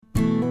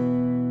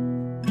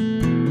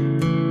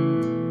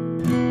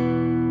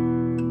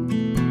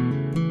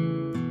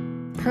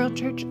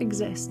Church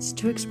exists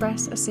to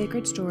express a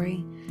sacred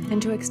story and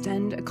to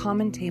extend a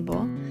common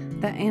table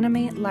that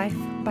animate life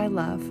by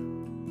love.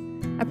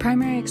 A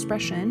primary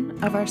expression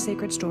of our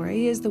sacred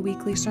story is the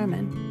weekly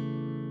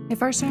sermon.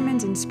 If our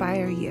sermons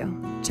inspire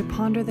you to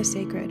ponder the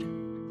sacred,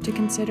 to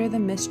consider the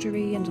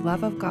mystery and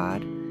love of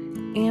God,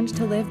 and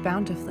to live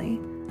bountifully,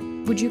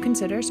 would you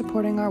consider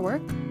supporting our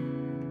work?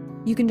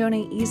 You can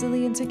donate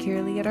easily and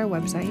securely at our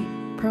website,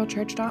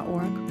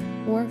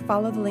 pearlchurch.org, or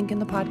follow the link in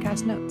the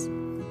podcast notes.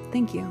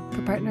 Thank you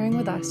for partnering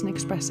with us in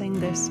expressing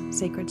this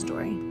sacred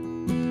story.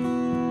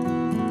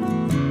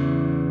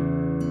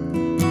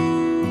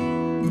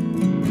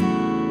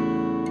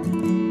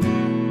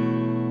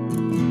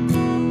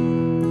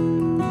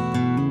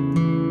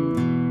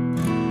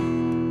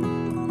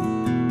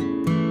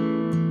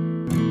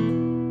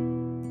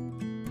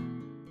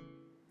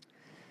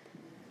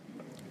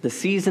 The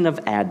season of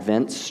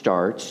Advent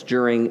starts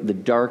during the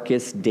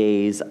darkest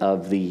days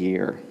of the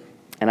year.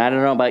 And I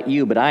don't know about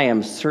you, but I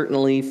am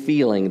certainly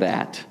feeling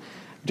that.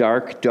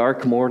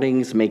 Dark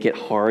mornings make it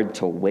hard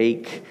to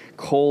wake,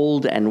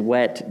 cold and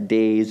wet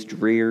days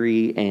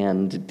dreary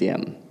and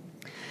dim.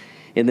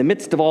 In the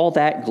midst of all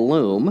that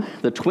gloom,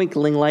 the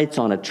twinkling lights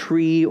on a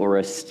tree or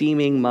a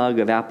steaming mug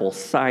of apple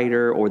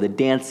cider or the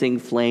dancing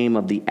flame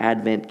of the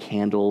Advent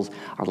candles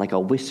are like a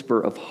whisper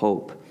of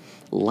hope.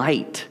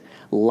 Light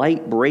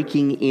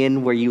breaking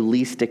in where you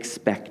least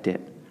expect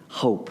it.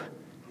 Hope,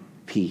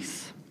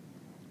 peace.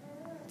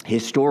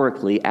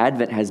 Historically,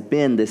 Advent has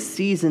been the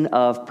season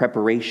of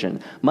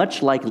preparation,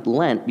 much like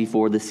Lent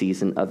before the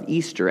season of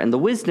Easter. And the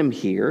wisdom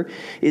here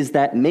is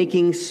that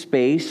making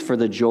space for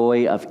the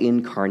joy of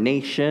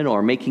incarnation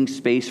or making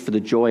space for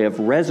the joy of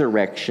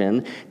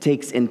resurrection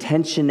takes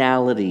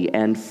intentionality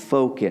and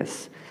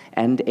focus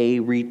and a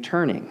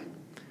returning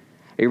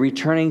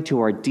to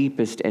our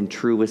deepest and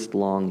truest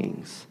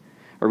longings.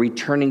 Or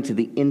returning to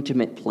the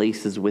intimate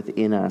places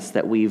within us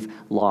that we've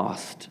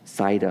lost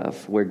sight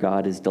of, where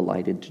God is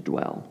delighted to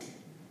dwell.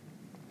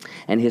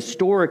 And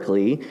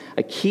historically,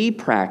 a key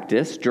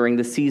practice during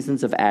the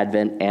seasons of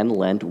Advent and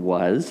Lent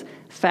was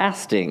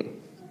fasting.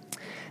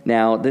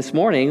 Now, this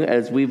morning,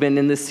 as we've been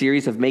in this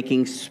series of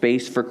making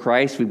space for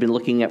Christ, we've been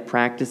looking at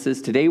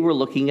practices. Today, we're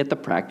looking at the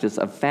practice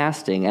of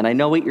fasting. And I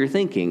know what you're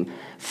thinking.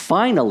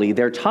 Finally,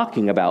 they're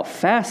talking about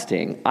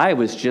fasting. I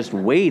was just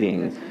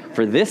waiting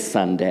for this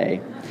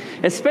Sunday.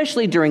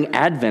 Especially during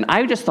Advent,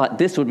 I just thought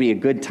this would be a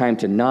good time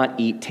to not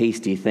eat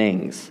tasty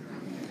things.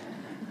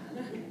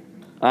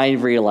 I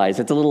realize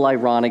it's a little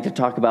ironic to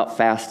talk about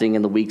fasting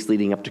in the weeks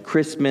leading up to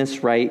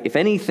Christmas, right? If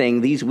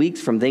anything, these weeks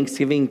from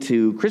Thanksgiving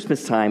to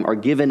Christmas time are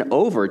given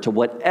over to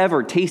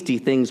whatever tasty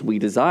things we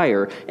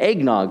desire.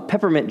 Eggnog,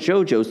 peppermint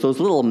Jojos, those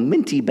little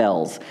minty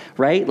bells,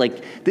 right?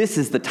 Like, this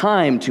is the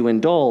time to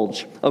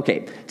indulge.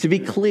 Okay, to be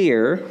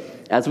clear,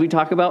 as we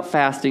talk about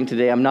fasting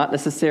today, I'm not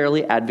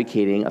necessarily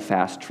advocating a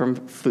fast from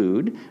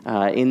food.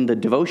 In the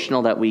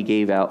devotional that we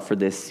gave out for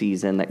this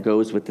season that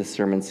goes with the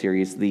sermon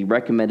series, the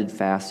recommended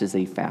fast is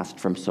a fast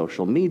from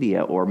social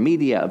media or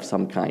media of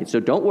some kind. So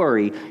don't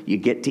worry, you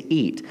get to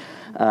eat.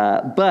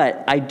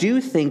 But I do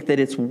think that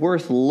it's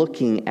worth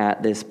looking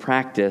at this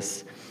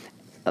practice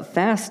of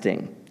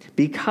fasting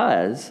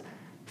because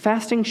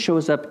fasting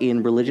shows up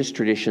in religious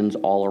traditions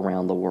all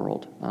around the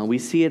world. We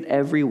see it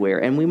everywhere,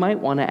 and we might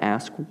want to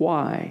ask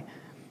why.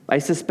 I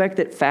suspect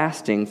that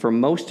fasting, for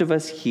most of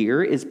us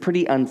here, is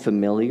pretty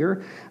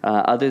unfamiliar,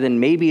 other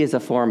than maybe as a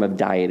form of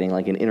dieting,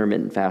 like an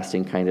intermittent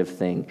fasting kind of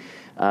thing.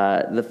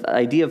 The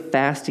idea of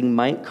fasting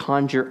might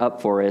conjure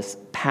up for us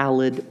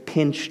pallid,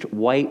 pinched,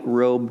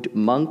 white-robed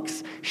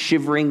monks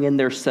shivering in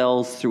their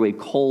cells through a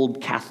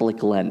cold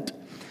Catholic Lent.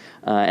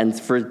 And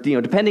for,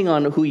 depending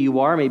on who you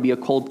are, maybe a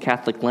cold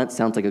Catholic Lent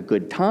sounds like a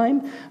good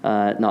time,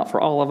 not for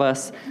all of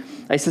us.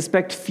 I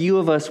suspect few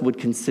of us would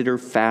consider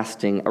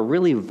fasting a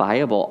really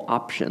viable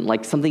option,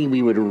 like something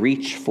we would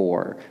reach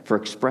for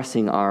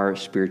expressing our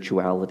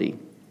spirituality.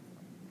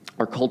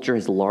 Our culture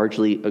has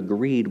largely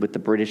agreed with the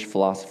British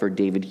philosopher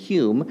David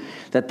Hume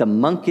that the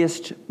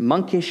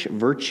monkish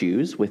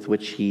virtues with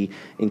which he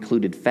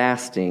included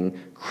fasting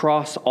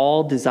cross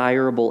all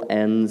desirable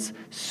ends,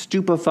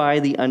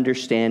 stupefy the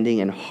understanding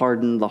and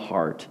harden the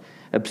heart,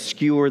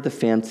 obscure the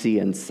fancy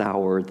and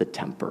sour the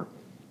temper.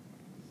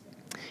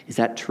 Is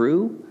that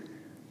true?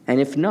 And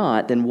if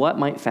not, then what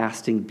might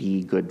fasting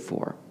be good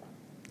for?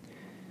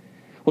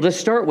 Well, to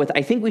start with,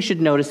 I think we should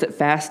notice that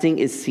fasting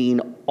is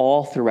seen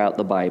all throughout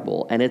the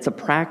Bible, and it's a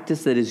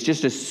practice that is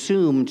just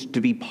assumed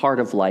to be part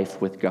of life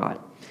with God.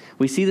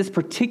 We see this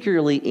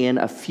particularly in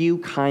a few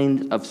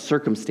kinds of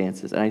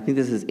circumstances, and I think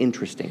this is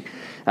interesting.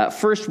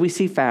 First, we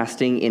see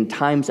fasting in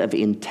times of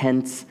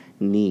intense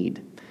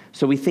need.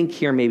 So we think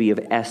here maybe of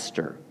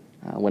Esther.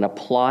 When a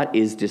plot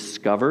is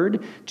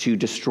discovered to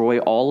destroy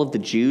all of the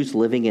Jews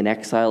living in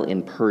exile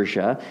in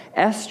Persia,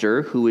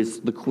 Esther, who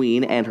is the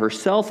queen and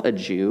herself a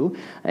Jew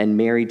and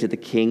married to the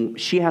king,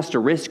 she has to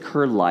risk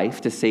her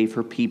life to save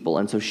her people.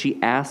 And so she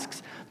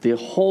asks the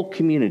whole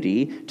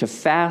community to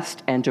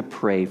fast and to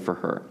pray for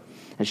her.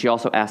 And she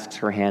also asks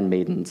her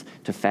handmaidens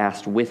to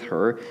fast with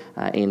her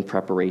in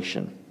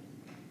preparation.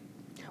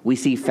 We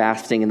see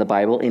fasting in the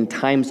Bible in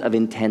times of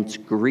intense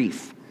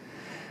grief.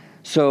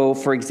 So,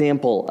 for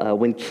example,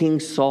 when King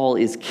Saul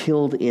is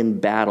killed in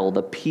battle,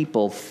 the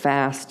people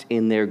fast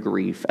in their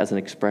grief as an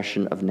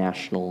expression of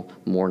national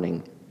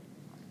mourning.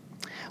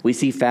 We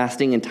see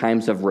fasting in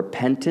times of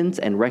repentance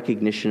and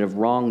recognition of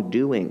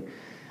wrongdoing.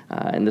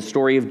 In the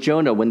story of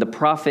Jonah, when the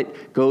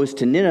prophet goes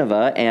to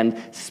Nineveh and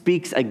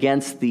speaks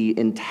against the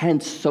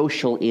intense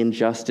social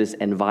injustice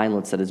and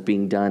violence that is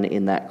being done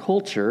in that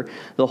culture,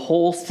 the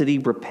whole city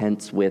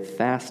repents with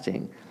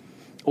fasting.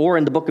 Or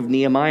in the book of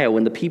Nehemiah,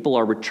 when the people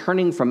are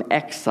returning from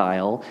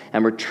exile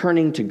and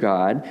returning to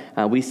God,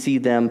 we see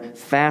them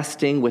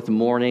fasting with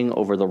mourning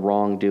over the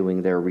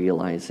wrongdoing they're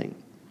realizing.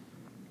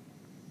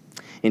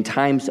 In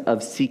times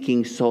of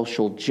seeking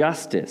social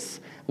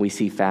justice, we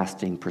see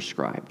fasting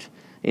prescribed.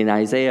 In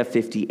Isaiah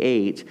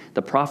 58,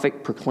 the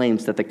prophet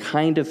proclaims that the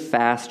kind of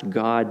fast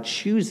God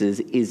chooses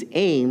is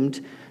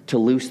aimed to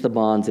loose the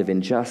bonds of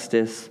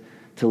injustice,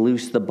 to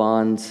loose the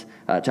bonds,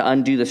 to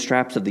undo the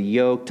straps of the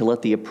yoke, to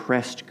let the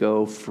oppressed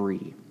go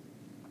free.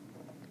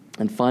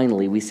 And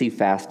finally, we see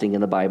fasting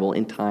in the Bible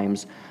in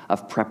times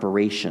of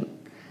preparation.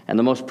 And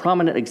the most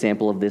prominent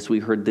example of this we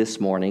heard this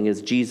morning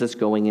is Jesus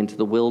going into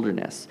the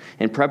wilderness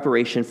in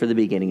preparation for the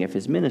beginning of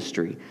his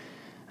ministry.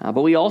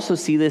 But we also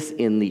see this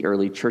in the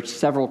early church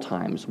several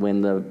times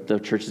when the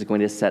church is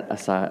going to set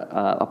aside,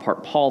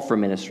 apart Paul for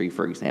ministry,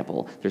 for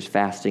example. There's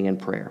fasting and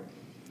prayer.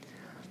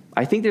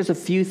 I think there's a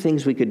few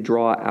things we could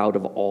draw out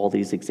of all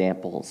these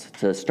examples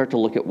to start to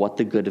look at what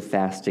the good of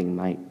fasting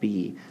might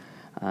be.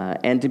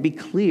 And to be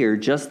clear,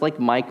 just like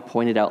Mike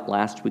pointed out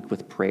last week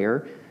with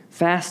prayer,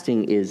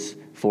 fasting is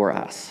for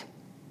us.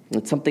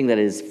 It's something that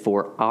is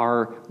for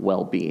our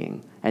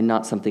well-being and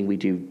not something we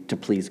do to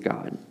please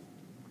God.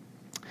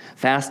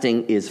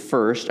 Fasting is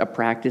first a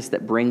practice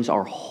that brings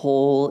our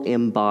whole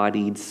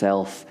embodied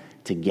self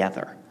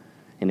together,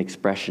 an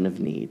expression of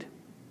need.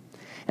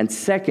 And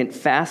second,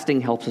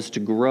 fasting helps us to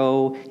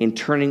grow in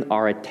turning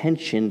our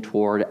attention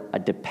toward a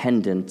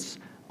dependence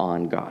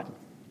on God.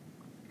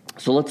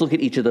 So let's look at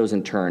each of those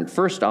in turn.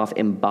 First off,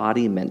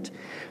 embodiment.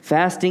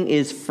 Fasting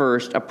is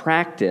first a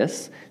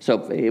practice. So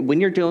when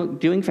you're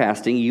doing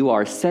fasting, you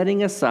are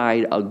setting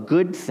aside a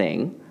good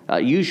thing,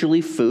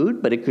 usually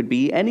food, but it could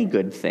be any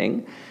good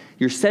thing.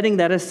 You're setting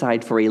that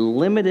aside for a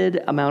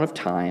limited amount of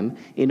time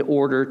in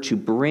order to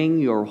bring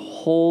your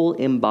whole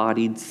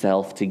embodied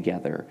self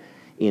together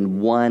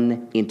in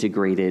one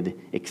integrated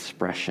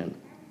expression.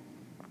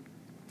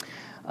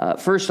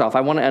 First off,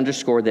 I want to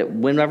underscore that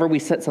whenever we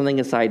set something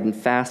aside in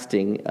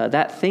fasting,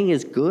 that thing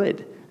is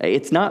good.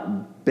 It's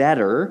not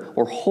better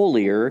or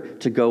holier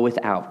to go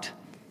without.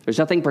 There's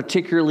nothing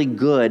particularly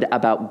good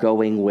about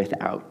going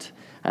without.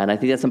 And I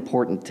think that's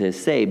important to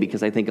say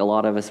because I think a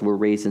lot of us were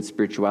raised in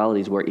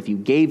spiritualities where if you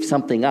gave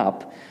something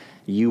up,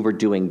 you were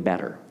doing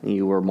better.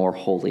 You were more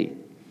holy.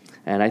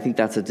 And I think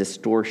that's a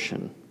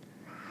distortion.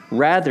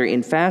 Rather,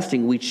 in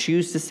fasting, we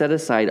choose to set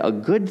aside a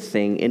good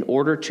thing in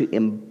order to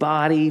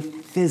embody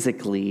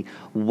physically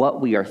what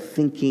we are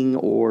thinking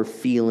or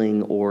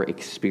feeling or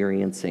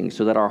experiencing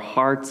so that our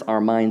hearts,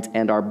 our minds,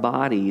 and our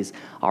bodies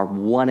are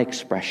one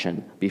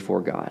expression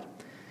before God.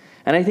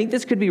 And I think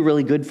this could be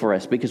really good for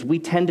us because we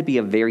tend to be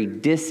a very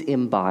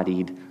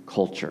disembodied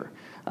culture.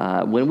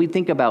 When we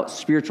think about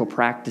spiritual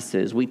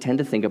practices, we tend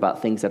to think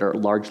about things that are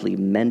largely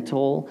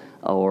mental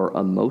or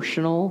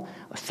emotional,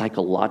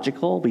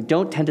 psychological. We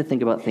don't tend to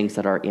think about things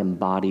that are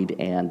embodied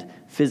and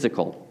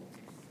physical.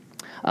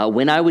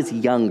 When I was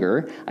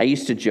younger, I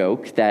used to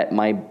joke that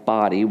my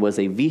body was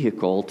a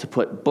vehicle to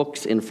put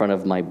books in front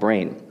of my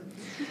brain.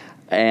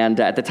 And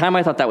at the time,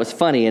 I thought that was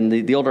funny, and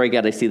the older I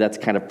get, I see that's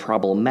kind of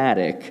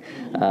problematic.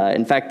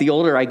 In fact, the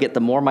older I get,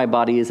 the more my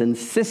body is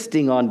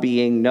insisting on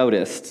being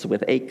noticed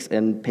with aches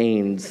and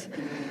pains.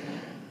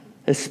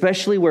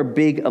 Especially where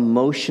big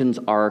emotions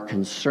are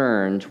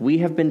concerned, we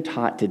have been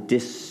taught to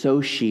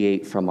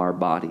dissociate from our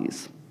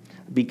bodies.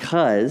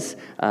 Because,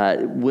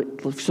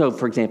 so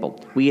for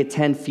example, we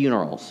attend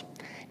funerals,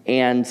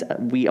 and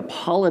we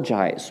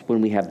apologize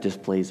when we have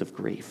displays of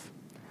grief.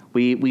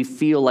 We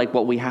feel like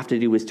what we have to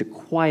do is to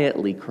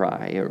quietly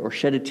cry or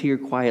shed a tear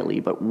quietly,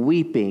 but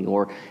weeping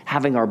or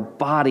having our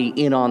body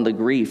in on the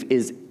grief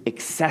is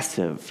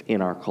excessive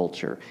in our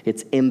culture.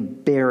 It's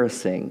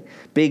embarrassing.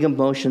 Big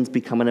emotions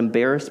become an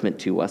embarrassment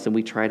to us, and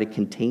we try to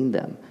contain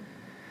them.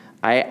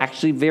 I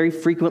actually very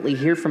frequently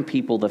hear from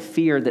people the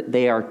fear that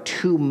they are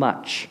too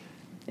much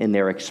in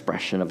their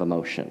expression of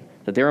emotion,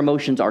 that their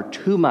emotions are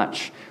too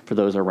much for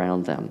those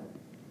around them,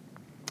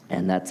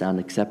 and that's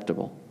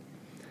unacceptable.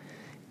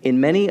 In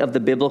many of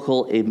the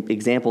biblical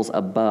examples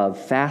above,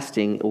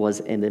 fasting was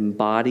an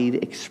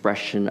embodied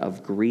expression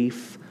of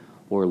grief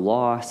or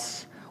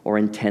loss or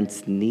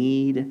intense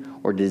need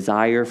or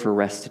desire for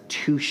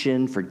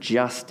restitution, for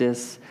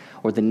justice,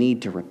 or the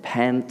need to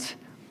repent.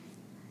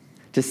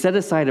 To set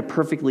aside a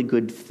perfectly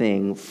good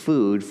thing,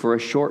 food, for a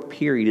short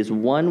period is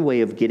one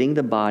way of getting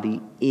the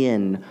body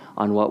in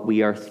on what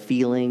we are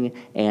feeling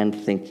and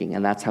thinking,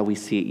 and that's how we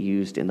see it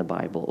used in the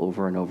Bible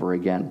over and over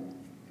again.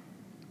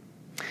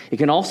 It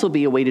can also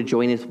be a way to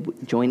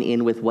join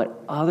in with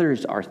what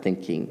others are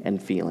thinking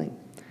and feeling.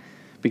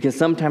 Because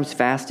sometimes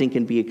fasting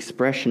can be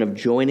expression of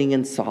joining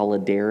in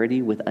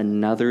solidarity with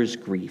another's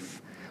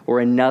grief or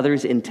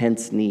another's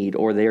intense need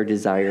or their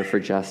desire for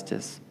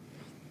justice.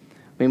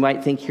 We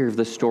might think here of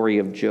the story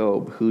of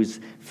Job,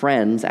 whose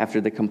friends, after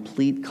the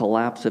complete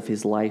collapse of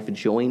his life,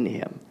 join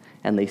him,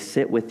 and they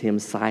sit with him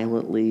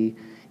silently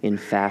in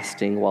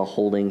fasting while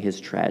holding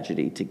his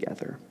tragedy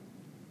together.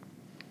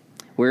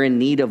 We're in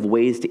need of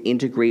ways to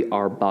integrate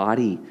our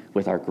body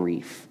with our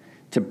grief,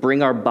 to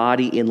bring our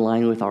body in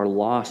line with our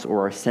loss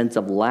or our sense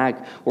of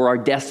lack or our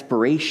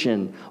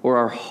desperation or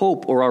our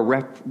hope or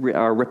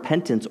our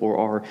repentance or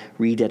our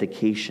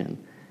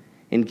rededication.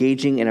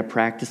 Engaging in a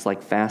practice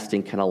like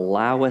fasting can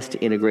allow us to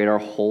integrate our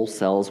whole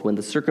selves when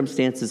the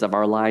circumstances of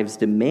our lives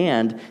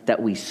demand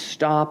that we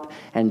stop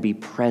and be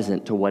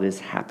present to what is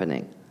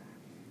happening.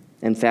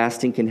 And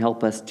fasting can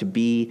help us to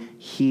be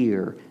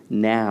here,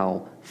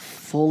 now,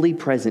 fully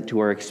present to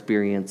our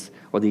experience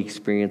or the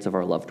experience of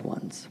our loved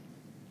ones.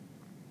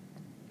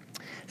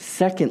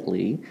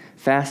 Secondly,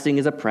 fasting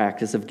is a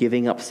practice of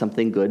giving up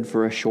something good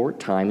for a short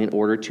time in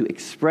order to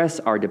express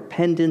our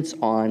dependence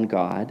on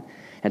God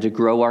and to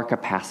grow our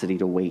capacity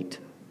to wait.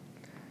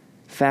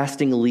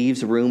 Fasting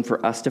leaves room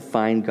for us to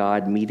find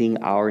God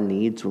meeting our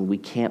needs when we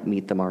can't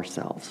meet them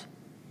ourselves.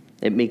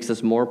 It makes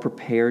us more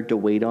prepared to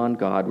wait on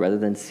God rather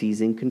than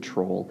seizing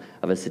control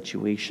of a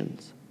situation.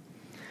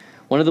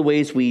 One of the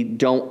ways we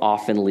don't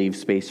often leave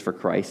space for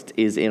Christ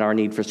is in our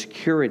need for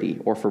security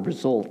or for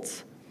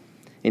results.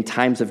 In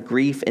times of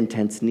grief,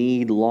 intense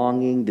need,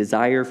 longing,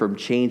 desire for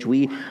change,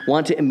 we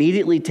want to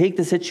immediately take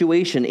the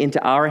situation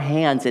into our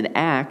hands and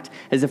act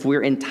as if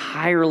we're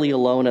entirely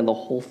alone and the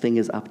whole thing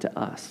is up to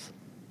us.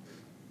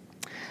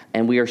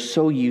 And we are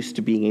so used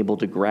to being able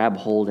to grab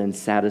hold and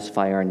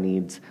satisfy our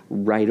needs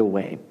right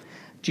away.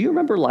 Do you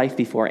remember life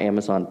before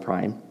Amazon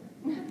Prime?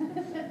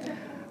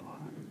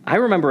 I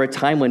remember a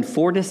time when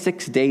 4 to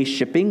 6 days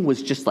shipping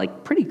was just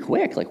like pretty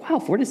quick. Like, wow,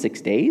 4 to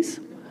 6 days?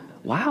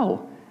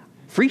 Wow.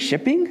 Free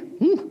shipping?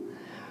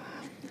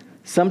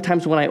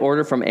 Sometimes when I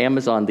order from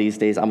Amazon these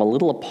days, I'm a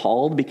little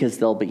appalled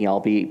because I'll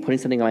be putting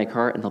something in my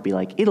cart and they'll be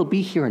like, it'll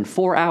be here in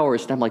 4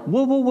 hours. And I'm like,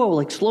 whoa,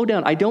 like slow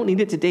down. I don't need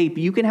it today, but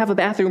you can have a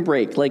bathroom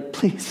break. Like,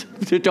 please,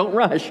 don't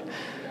rush.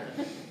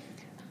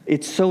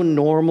 It's so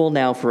normal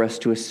now for us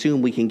to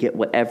assume we can get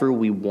whatever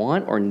we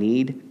want or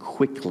need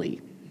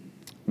quickly.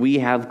 We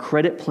have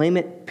credit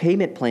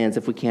payment plans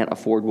if we can't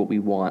afford what we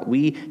want.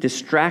 We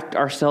distract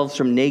ourselves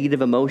from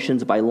negative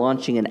emotions by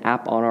launching an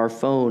app on our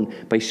phone,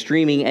 by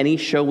streaming any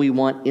show we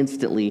want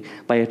instantly,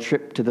 by a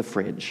trip to the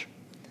fridge.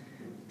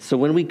 So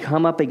when we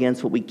come up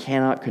against what we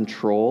cannot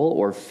control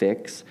or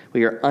fix,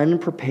 we are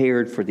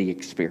unprepared for the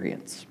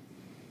experience,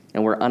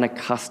 and we're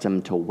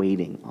unaccustomed to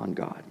waiting on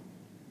God.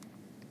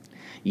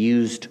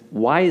 Used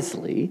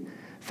wisely,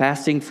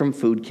 fasting from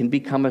food can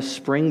become a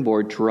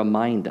springboard to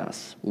remind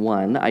us,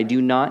 1, I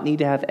do not need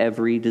to have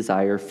every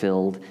desire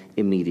filled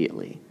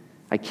immediately.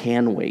 I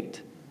can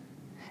wait.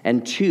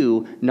 And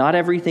 2, not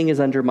everything is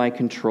under my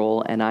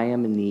control and I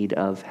am in need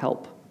of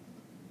help.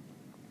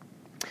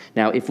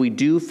 Now, if we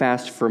do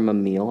fast from a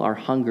meal, our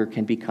hunger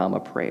can become a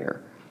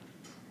prayer.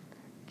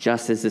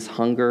 Just as this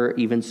hunger,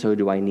 even so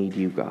do I need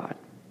you, God.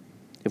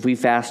 If we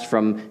fast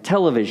from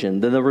television,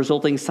 then the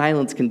resulting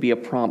silence can be a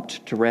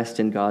prompt to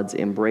rest in God's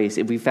embrace.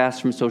 If we fast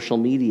from social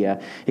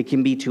media, it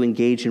can be to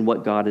engage in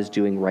what God is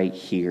doing right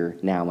here,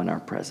 now in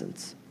our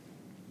presence.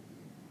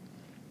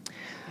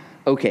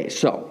 Okay,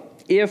 so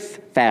if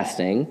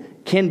fasting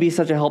can be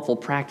such a helpful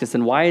practice,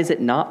 then why is it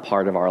not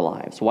part of our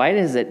lives? Why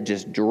has it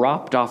just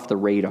dropped off the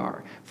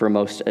radar for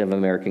most of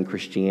American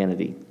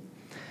Christianity?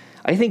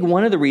 I think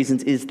one of the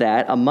reasons is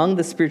that among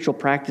the spiritual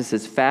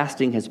practices,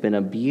 fasting has been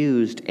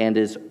abused and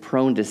is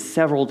prone to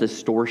several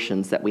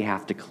distortions that we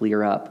have to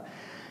clear up.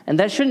 And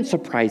that shouldn't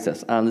surprise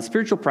us. The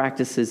spiritual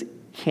practices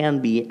can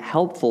be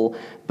helpful,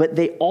 but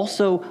they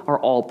also are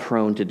all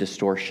prone to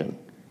distortion.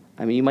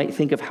 I mean, you might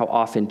think of how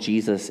often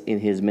Jesus in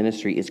his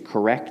ministry is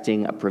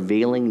correcting a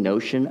prevailing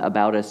notion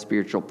about a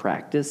spiritual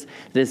practice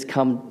that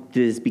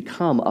has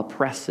become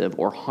oppressive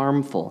or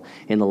harmful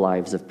in the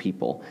lives of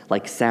people,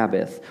 like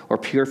Sabbath or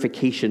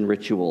purification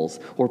rituals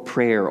or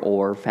prayer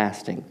or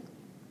fasting.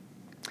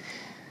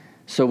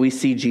 So we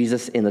see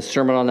Jesus in the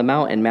Sermon on the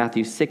Mount in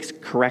Matthew 6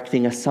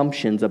 correcting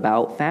assumptions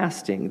about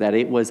fasting, that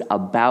it was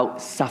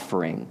about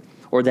suffering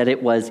or that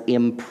it was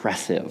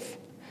impressive.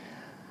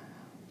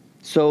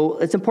 So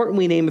it's important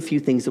we name a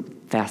few things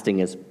that fasting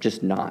is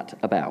just not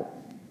about.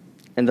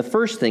 And the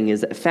first thing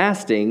is that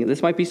fasting,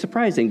 this might be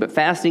surprising, but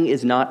fasting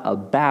is not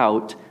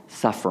about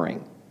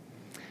suffering.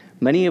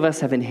 Many of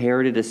us have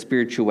inherited a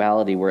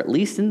spirituality where, at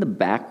least in the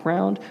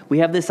background, we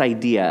have this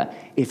idea,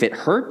 if it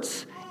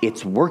hurts,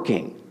 it's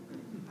working,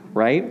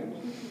 right?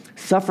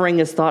 Suffering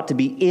is thought to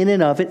be in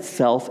and of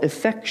itself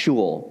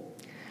effectual.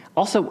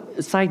 Also,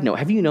 side note,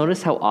 have you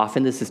noticed how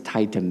often this is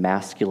tied to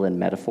masculine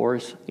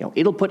metaphors?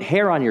 It'll put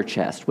hair on your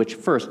chest, which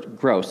first,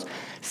 gross.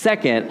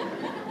 Second,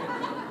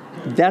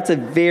 That's a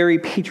very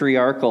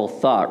patriarchal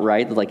thought,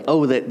 right? Like,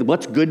 oh,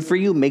 what's good for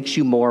you makes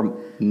you more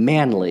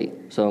manly.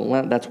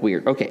 So that's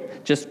weird. Okay,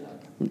 just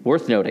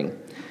worth noting.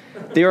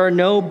 There are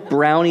no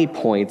brownie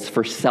points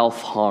for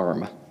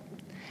self-harm.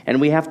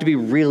 And we have to be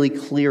really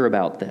clear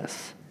about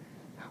this.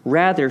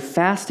 Rather,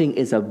 fasting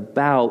is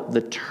about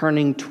the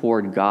turning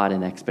toward God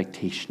in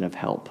expectation of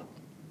help.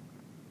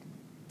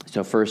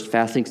 So first,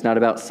 fasting's not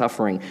about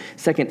suffering.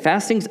 Second,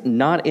 fasting's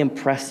not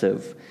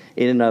impressive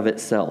in and of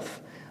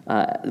itself.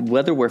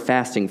 Whether we're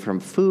fasting from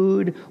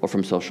food or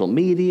from social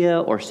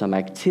media or some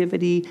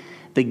activity,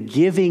 the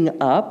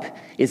giving up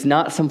is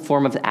not some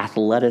form of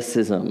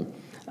athleticism,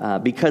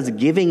 because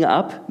giving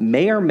up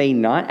may or may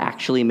not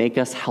actually make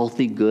us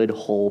healthy, good,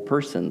 whole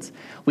persons.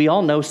 We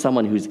all know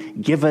someone who's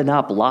given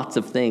up lots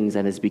of things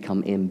and has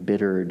become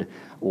embittered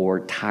or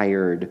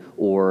tired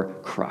or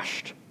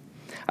crushed.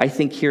 I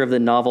think here of the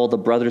novel The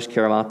Brothers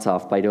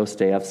Karamazov by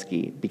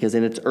Dostoevsky, because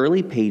in its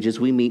early pages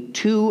we meet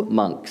two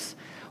monks.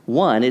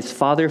 One is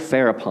Father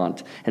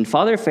Ferapont, and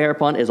Father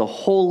Ferapont is a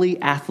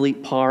holy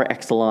athlete par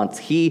excellence.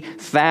 He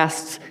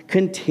fasts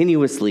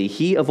continuously.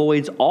 He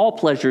avoids all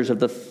pleasures of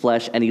the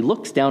flesh, and he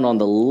looks down on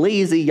the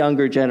lazy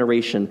younger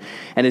generation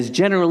and is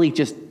generally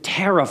just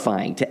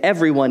terrifying to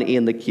everyone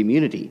in the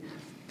community.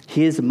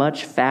 His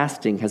much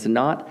fasting has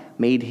not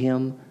made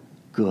him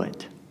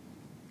good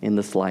in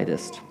the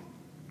slightest.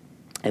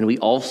 And we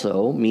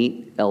also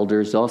meet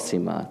Elder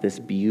Zosima, this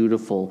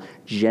beautiful,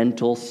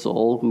 gentle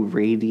soul who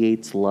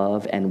radiates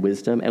love and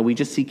wisdom. And we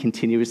just see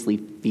continuously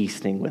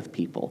feasting with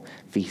people,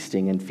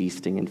 feasting and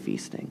feasting and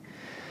feasting.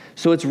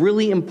 So it's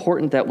really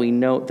important that we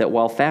note that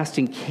while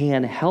fasting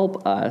can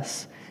help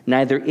us,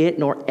 neither it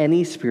nor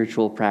any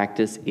spiritual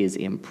practice is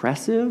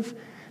impressive,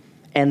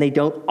 and they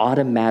don't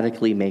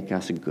automatically make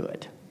us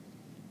good.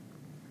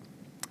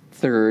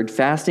 Third,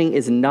 fasting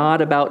is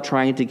not about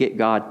trying to get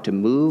God to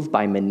move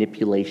by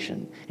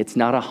manipulation. It's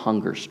not a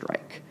hunger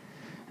strike.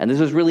 And this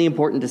is really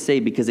important to say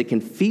because it can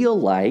feel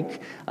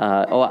like,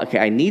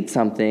 I need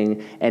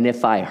something, and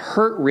if I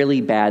hurt really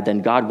bad,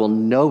 then God will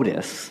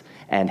notice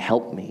and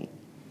help me.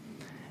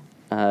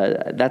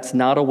 That's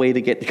not a way to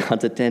get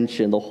God's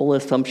attention. The whole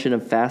assumption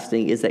of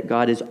fasting is that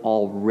God is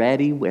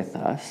already with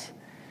us,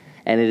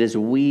 and it is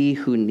we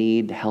who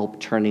need help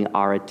turning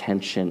our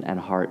attention and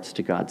hearts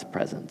to God's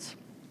presence.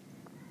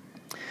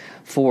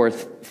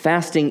 Fourth,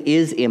 fasting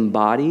is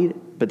embodied,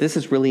 but this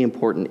is really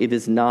important. It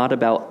is not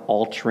about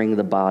altering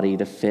the body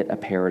to fit a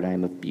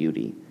paradigm of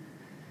beauty.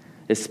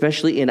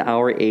 Especially in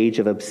our age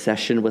of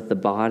obsession with the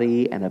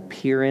body and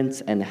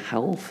appearance and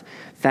health,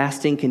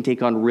 fasting can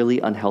take on really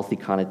unhealthy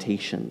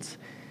connotations.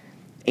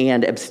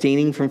 And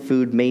abstaining from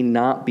food may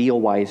not be a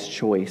wise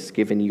choice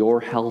given your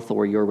health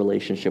or your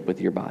relationship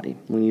with your body.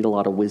 We need a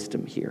lot of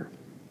wisdom here.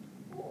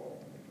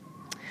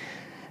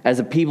 As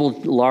a people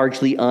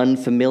largely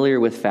unfamiliar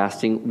with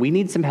fasting, we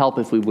need some help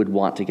if we would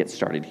want to get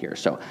started here.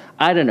 So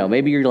I don't know,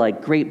 maybe you're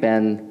like, great,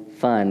 Ben,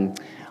 fun.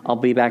 I'll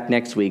be back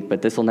next week,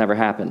 but this will never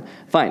happen.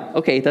 Fine,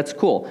 okay, that's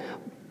cool.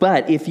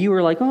 But if you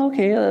were like,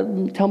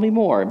 tell me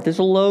more. There's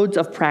loads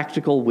of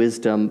practical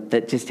wisdom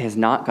that just has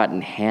not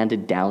gotten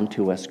handed down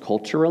to us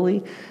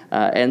culturally.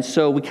 And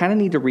so we kind of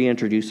need to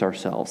reintroduce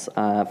ourselves.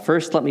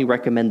 First, let me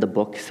recommend the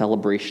book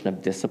Celebration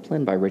of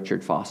Discipline by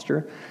Richard Foster.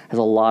 It has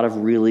a lot of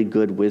really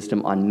good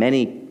wisdom on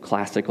many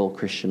classical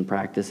Christian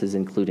practices,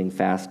 including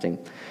fasting.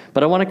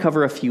 But I want to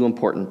cover a few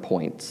important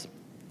points.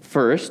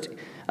 First,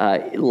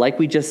 like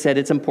we just said,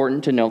 it's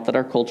important to note that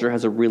our culture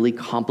has a really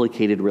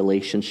complicated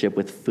relationship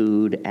with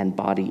food and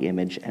body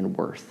image and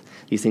worth.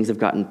 These things have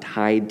gotten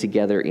tied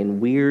together in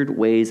weird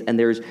ways, and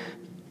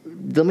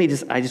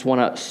I just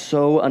want to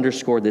so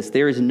underscore this.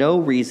 There is no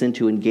reason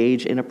to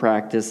engage in a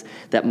practice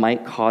that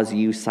might cause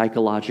you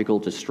psychological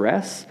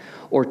distress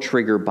or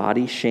trigger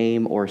body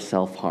shame or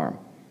self-harm.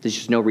 There's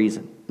just no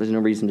reason. There's no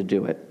reason to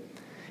do it.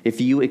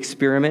 If you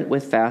experiment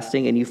with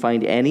fasting and you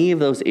find any of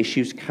those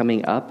issues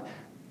coming up,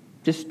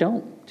 just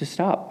don't. Just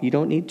stop. You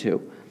don't need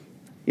to.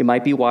 It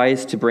might be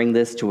wise to bring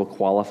this to a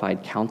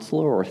qualified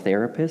counselor or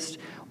therapist,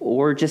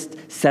 or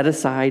just set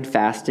aside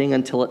fasting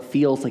until it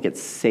feels like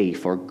it's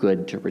safe or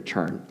good to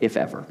return, if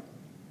ever.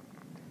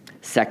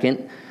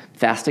 Second,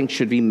 fasting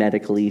should be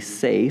medically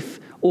safe,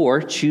 or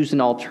choose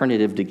an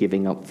alternative to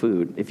giving up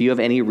food. If you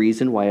have any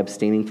reason why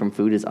abstaining from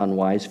food is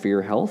unwise for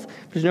your health,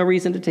 there's no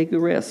reason to take a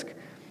risk.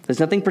 There's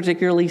nothing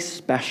particularly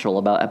special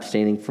about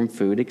abstaining from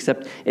food,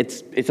 except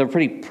it's a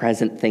pretty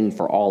present thing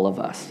for all of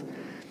us.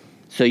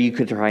 So you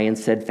could try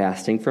instead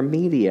fasting from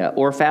media,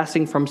 or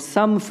fasting from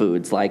some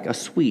foods like a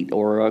sweet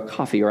or a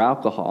coffee or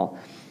alcohol.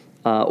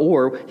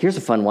 Or, here's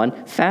a fun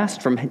one,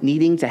 fast from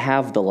needing to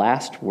have the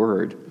last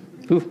word.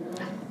 Ooh,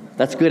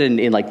 that's good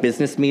in like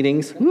business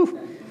meetings. Ooh.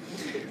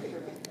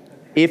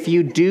 If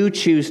you do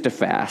choose to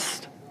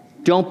fast,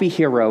 don't be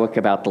heroic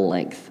about the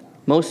length.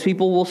 Most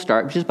people will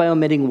start just by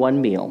omitting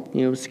one meal.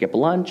 Skip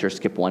lunch or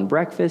skip one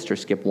breakfast or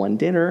skip one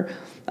dinner.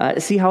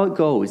 See how it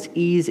goes.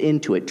 Ease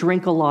into it.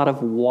 Drink a lot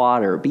of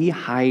water. Be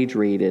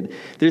hydrated.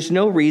 There's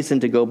no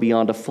reason to go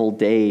beyond a full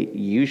day,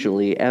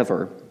 usually,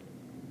 ever.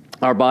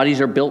 Our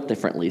bodies are built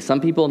differently. Some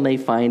people may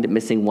find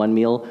missing one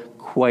meal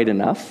quite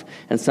enough,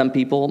 and some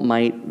people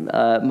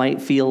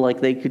might feel like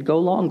they could go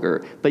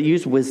longer, but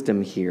use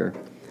wisdom here.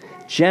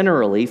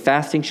 Generally,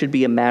 fasting should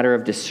be a matter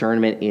of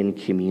discernment in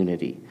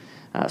community.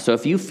 So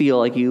if you feel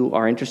like you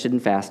are interested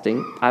in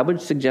fasting, I would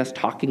suggest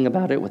talking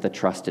about it with a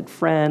trusted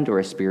friend or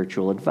a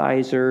spiritual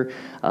advisor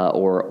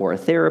or a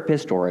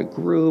therapist or a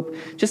group,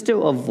 just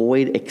to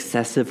avoid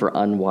excessive or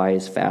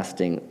unwise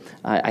fasting.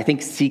 I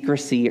think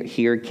secrecy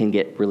here can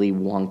get really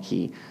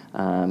wonky.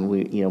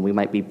 We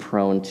might be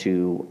prone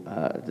to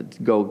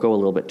go a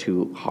little bit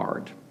too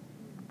hard.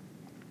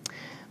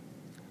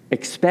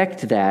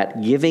 Expect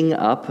that giving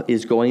up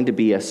is going to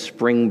be a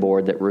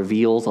springboard that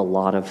reveals a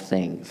lot of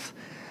things.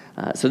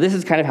 So this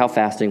is kind of how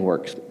fasting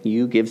works.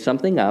 You give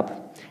something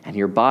up, and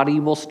your body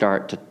will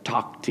start to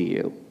talk to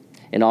you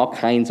in all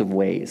kinds of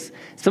ways.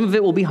 Some of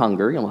it will be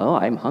hunger.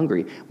 I'm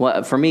hungry.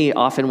 Well, for me,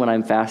 often when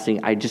I'm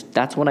fasting,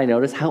 that's when I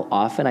notice how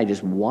often I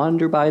just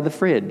wander by the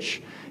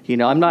fridge.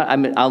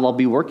 I'll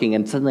be working,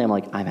 and suddenly I'm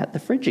like, I'm at the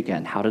fridge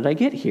again. How did I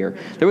get here?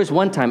 There was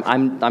one time,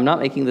 I'm not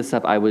making this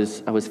up, I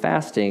was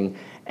fasting,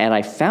 and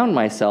I found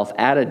myself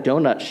at a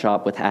donut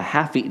shop with a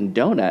half-eaten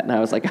donut, and I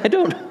was like,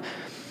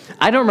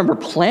 I don't remember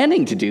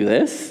planning to do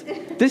this.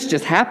 This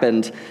just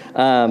happened.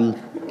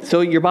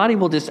 So your body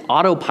will just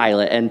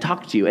autopilot and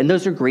talk to you, and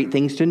those are great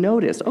things to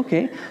notice.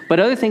 Okay, but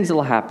other things that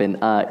will happen,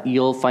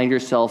 you'll find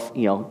yourself,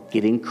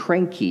 getting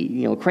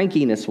cranky.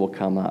 Crankiness will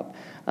come up.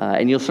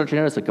 And you'll start to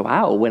notice,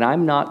 wow, when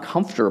I'm not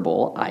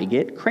comfortable, I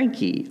get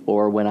cranky.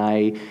 Or when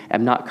I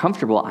am not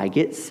comfortable, I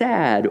get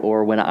sad.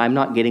 Or when I'm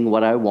not getting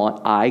what I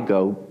want, I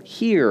go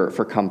here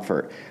for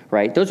comfort,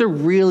 right? Those are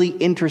really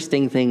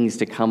interesting things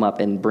to come up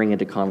and bring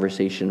into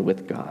conversation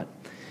with God.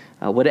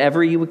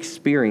 Whatever you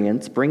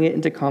experience, bring it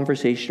into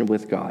conversation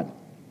with God.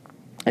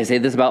 I say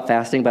this about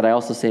fasting, but I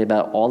also say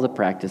about all the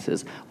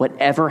practices.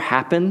 Whatever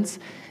happens,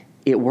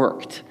 it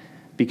worked.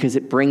 Because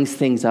it brings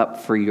things up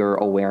for your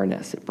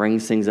awareness. It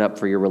brings things up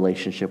for your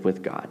relationship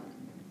with God.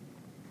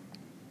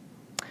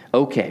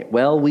 Okay,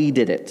 well, we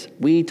did it.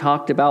 We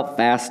talked about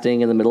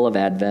fasting in the middle of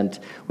Advent,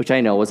 which I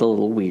know was a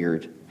little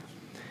weird.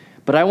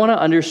 But I want to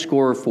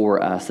underscore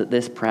for us that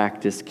this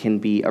practice can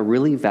be a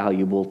really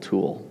valuable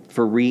tool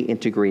for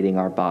reintegrating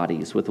our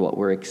bodies with what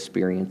we're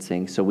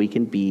experiencing so we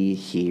can be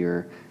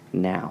here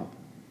now.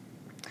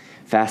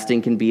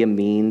 Fasting can be a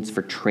means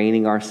for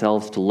training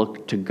ourselves to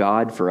look to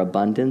God for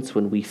abundance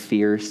when we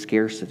fear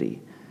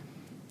scarcity.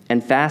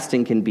 And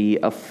fasting can be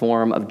a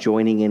form of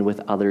joining in with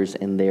others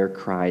in their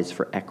cries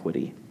for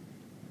equity.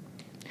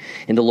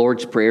 In the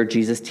Lord's Prayer,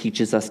 Jesus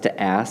teaches us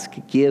to ask,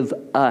 "Give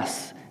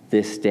us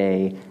this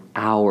day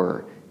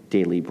our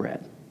daily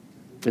bread."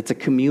 It's a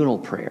communal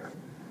prayer.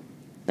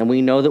 And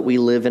we know that we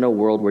live in a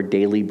world where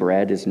daily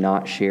bread is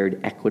not shared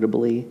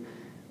equitably,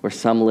 where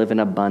some live in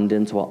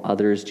abundance while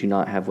others do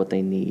not have what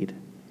they need.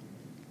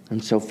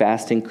 And so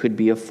fasting could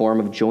be a form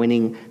of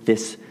joining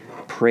this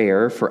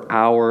prayer for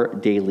our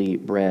daily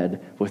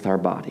bread with our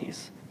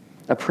bodies.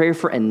 A prayer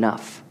for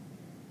enough,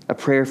 a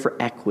prayer for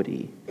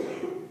equity,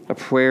 a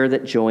prayer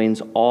that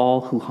joins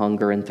all who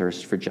hunger and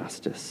thirst for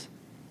justice.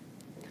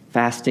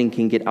 Fasting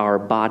can get our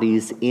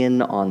bodies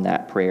in on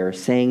that prayer,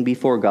 saying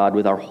before God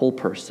with our whole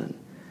person,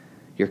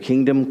 "Your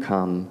kingdom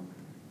come,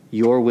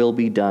 your will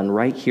be done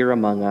right here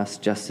among us,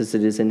 just as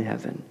it is in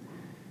heaven.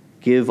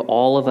 Give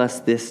all of us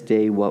this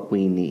day what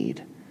we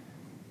need,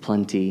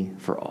 plenty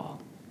for all."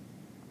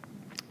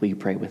 Will you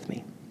pray with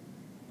me?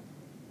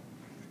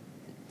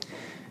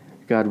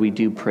 God, we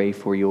do pray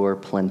for your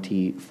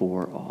plenty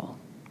for all.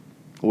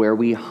 Where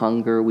we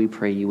hunger, we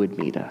pray you would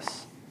meet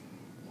us.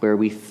 Where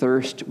we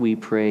thirst, we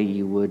pray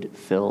you would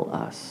fill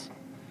us.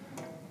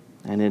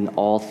 And in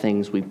all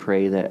things, we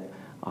pray that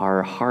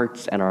our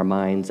hearts and our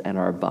minds and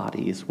our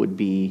bodies would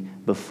be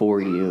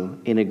before you,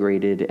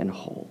 integrated and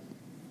whole.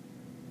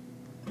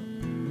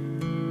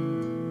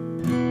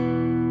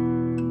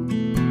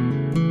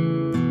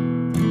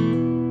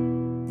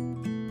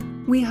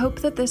 We hope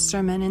that this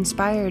sermon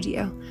inspired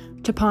you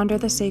to ponder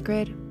the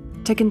sacred,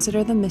 to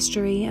consider the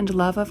mystery and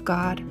love of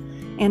God,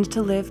 and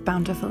to live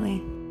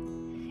bountifully.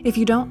 If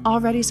you don't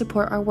already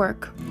support our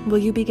work, will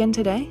you begin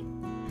today?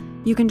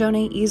 You can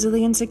donate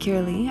easily and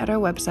securely at our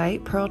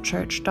website,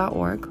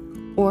 pearlchurch.org,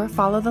 or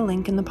follow the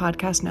link in the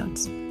podcast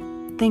notes.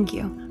 Thank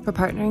you for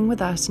partnering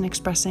with us in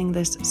expressing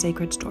this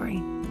sacred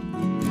story.